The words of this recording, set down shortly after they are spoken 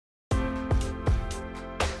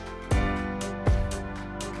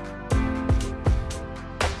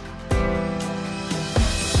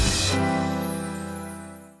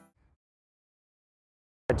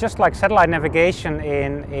just like satellite navigation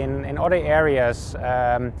in other areas,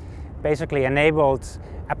 basically enabled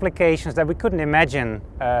applications that we couldn't imagine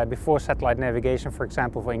before satellite navigation, for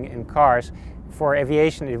example, in cars. For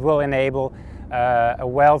aviation, it will enable a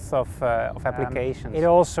wealth of applications. It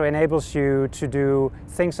also enables you to do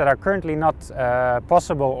things that are currently not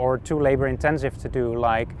possible or too labor intensive to do,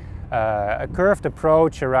 like a curved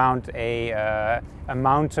approach around a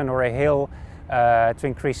mountain or a hill to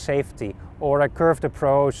increase safety, or a curved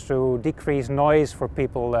approach to decrease noise for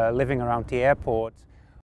people living around the airport.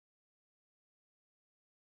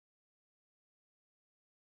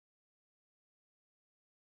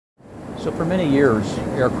 So for many years,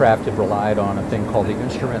 aircraft have relied on a thing called the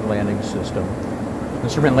instrument landing system.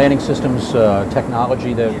 Instrument landing systems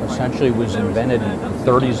technology that essentially was invented in the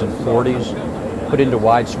 30s and 40s, put into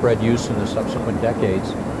widespread use in the subsequent decades.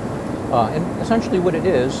 And essentially what it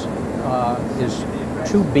is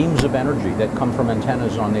two beams of energy that come from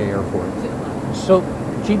antennas on the airport. So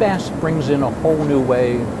GBAS brings in a whole new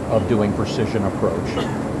way of doing precision approach.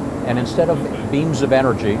 And instead of beams of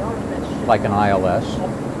energy, like an ILS,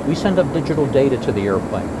 we send up digital data to the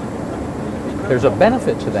airplane. There's a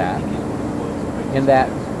benefit to that in that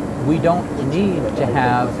we don't need to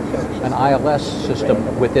have an ILS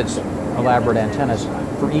system with its elaborate antennas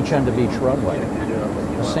for each end of each runway.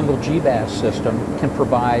 A single GBAS system can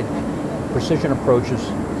provide precision approaches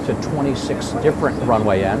to 26 different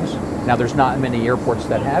runway ends. Now there's not many airports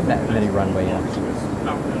that have that many runway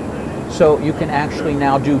ends. So you can actually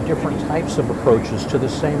now do different types of approaches to the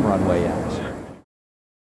same runway ends.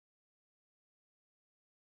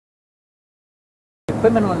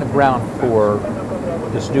 Equipment on the ground for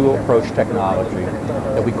this dual approach technology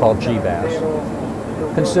that we call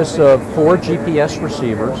GBAS consists of 4 GPS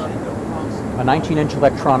receivers, a 19-inch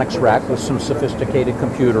electronics rack with some sophisticated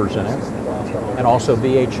computers in it, and also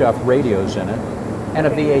VHF radios in it, and a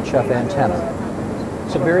VHF antenna.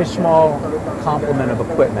 It's a very small complement of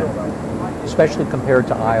equipment, especially compared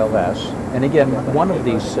to ILS. And again, one of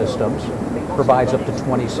these systems provides up to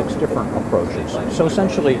 26 different approaches. So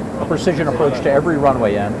essentially, a precision approach to every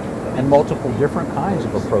runway end and multiple different kinds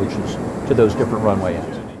of approaches to those different runway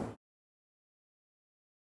ends.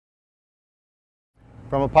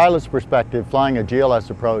 From a pilot's perspective, flying a GLS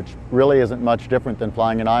approach really isn't much different than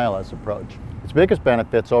flying an ILS approach. Its biggest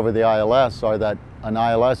benefits over the ILS are that an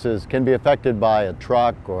ILS can be affected by a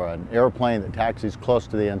truck or an airplane that taxis close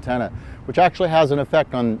to the antenna, which actually has an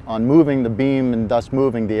effect on moving the beam and thus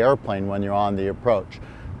moving the airplane when you're on the approach.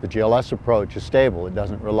 The GLS approach is stable. It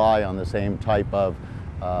doesn't rely on the same type of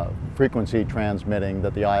frequency transmitting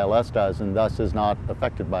that the ILS does, and thus is not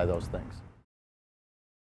affected by those things.